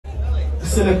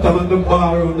selector when the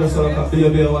bar around the soccer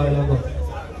baby a while ago.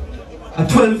 At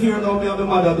 12 years now, me and my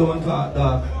mother don't talk,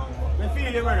 dog.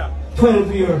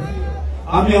 12 years.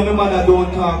 And me and my mother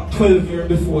don't talk 12 years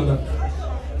before that.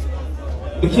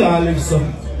 We can't live so.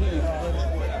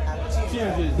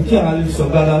 We can't live so.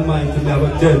 God Almighty, me have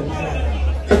a dead.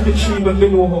 23 when me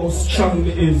know how strong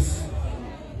me is.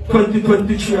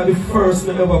 2023 are the first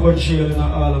me ever go to jail in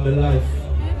all of my life.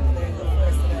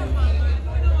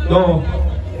 No,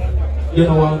 you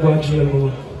know I'm going to jail,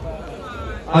 man.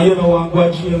 And you know I'm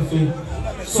going to jail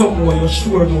for somewhere you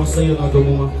sure know say you're not the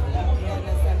woman.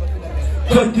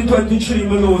 2023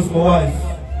 me lose my wife.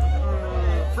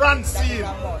 Francine.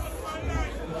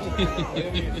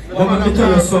 But let me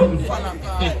tell you something.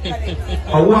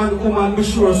 A one woman be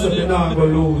sure so you're not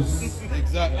going to lose.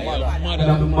 Exactly. And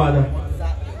I'm the mother.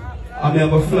 I'm going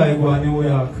to fly go to New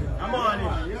York.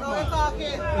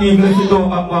 Even if you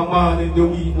don't have my man in the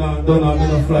week now, don't have me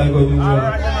to fly go to New York.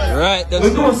 Right, that's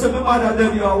we don't say my mother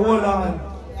then you hold on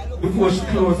before she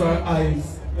close her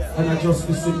eyes and I just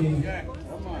listen to me.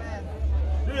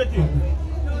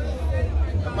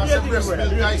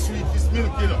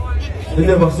 They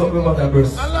never suck me about that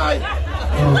breast.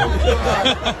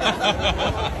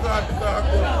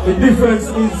 The difference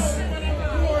is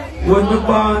when the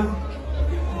born,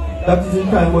 that is the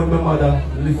time when my mother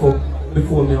live up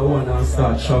before me I want to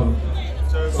start travel.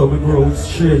 So we grow with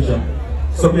stranger.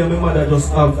 So me and my mother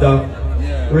just have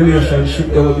that relationship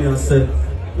there with me and say,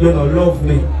 you know, love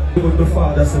me. Even my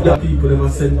father said that people in my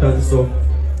sentence. So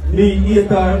me hate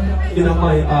her in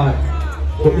my heart.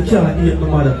 But me can't hate my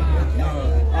mother.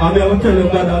 And me I will tell you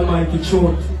God Almighty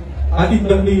truth. I did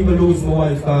not even lose my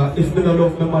wife. If me don't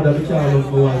love my mother, me can't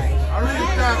love my wife.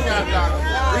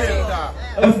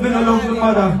 If me don't love my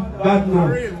mother, God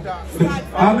knows.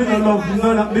 I mean,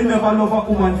 me never love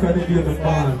a woman for the baby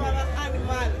born.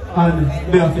 And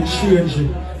me have to change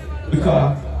it.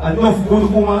 Because enough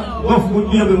good woman, enough good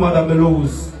baby mother me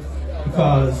lose.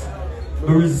 Because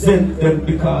I resent them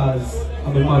because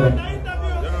I'm a mother.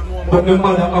 But my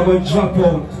mother, I will drop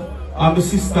out. And my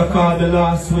sister called me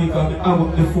last week and I hung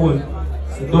up the phone.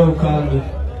 So don't call me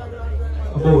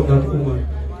about that woman.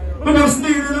 I just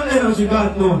need the energy,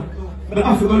 God knows. I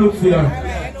have to go look for her.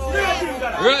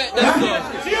 right, that's good.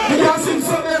 You can sing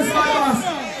something else, my boss.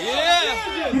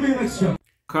 Yeah. Give me an extra.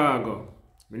 Khago,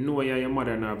 I know you and your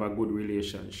mother have a good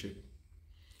relationship.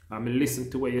 I listen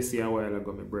to what you say a while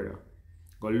ago, my brother.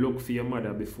 Go look for your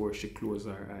mother before she closes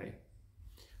her eye.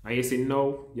 And you say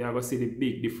now, you have to see the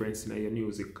big difference in your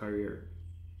music career.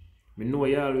 I know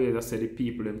you always say the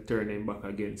people them turn them back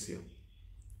against you.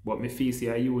 But me feel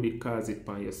say you did cause it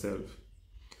by yourself.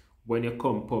 When you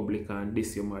come public and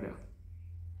diss your mother,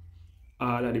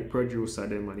 all of the producer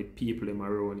them and the people them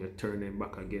around you turn them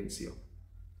back against you.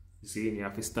 You see, you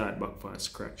have to start back from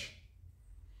scratch.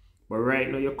 But right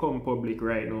now you come public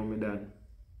right now, me done.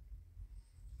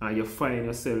 And you find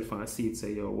yourself and see it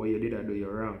say, yo, what you did I do you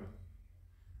wrong.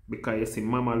 Because you see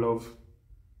mama love,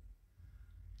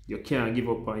 you can't give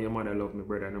up on your mother love, my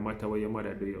brother, no matter what your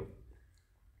mother do you.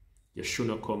 You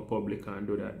shouldn't come public and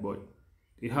do that, but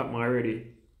it happened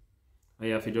already. And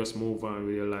you have to just move on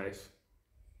with your life.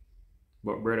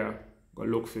 But brother, go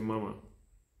look for mama.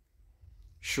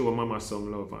 Show mama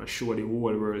some love and show the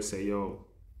whole world say, yo,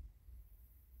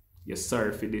 you're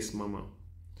sorry for this mama.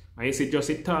 And you see just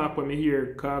a talk when me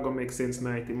hear Khago make sense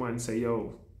 90 man say,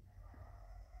 yo,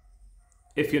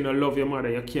 if you don't love your mother,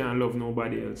 you can't love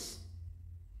nobody else.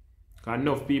 Because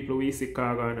enough people we see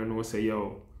Khago and know say,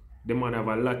 yo, the man have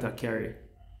a lot to carry.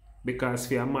 Because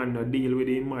for a man not deal with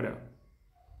his mother,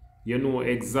 you know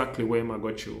exactly where him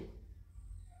go through.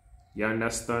 You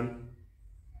understand?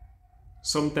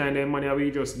 Sometimes the man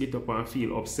we just get up and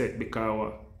feel upset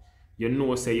because you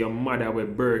know say your mother will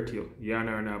birth you. You and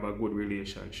her have a good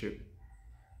relationship.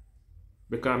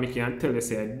 Because I can tell you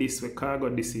say this way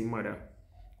Khago this his mother.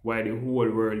 Why the whole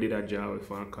world did a job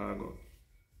for Khago.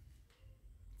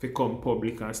 If he come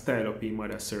public and style up his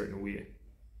mother a certain way.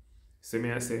 So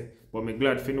me I say, but me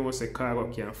glad for know say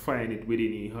Khago can find it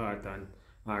within his heart and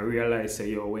realize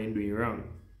say yo when doing wrong.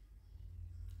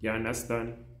 You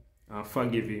understand? And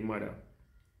forgive his mother.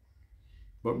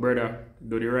 But brother,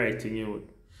 do the right thing, youth.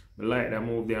 I like that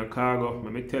move there, Khago.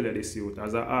 Let me tell you this, youth.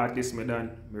 As an artist, me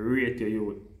rate you,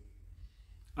 youth.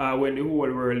 When the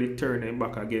whole world is turning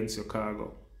back against you,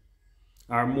 Khago,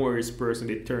 or more is person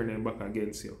they turning back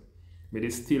against you, but they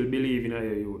still believe in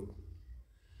your youth.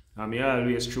 And me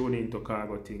always tune into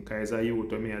Khago thing, because as a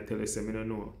youth, I tell you, say, I don't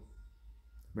know.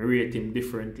 I rate him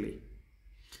differently.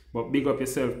 But big up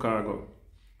yourself, Khago.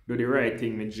 Do the right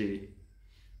thing, my G.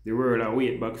 The world I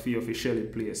wait back for you for Shelly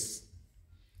place.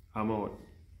 I'm out.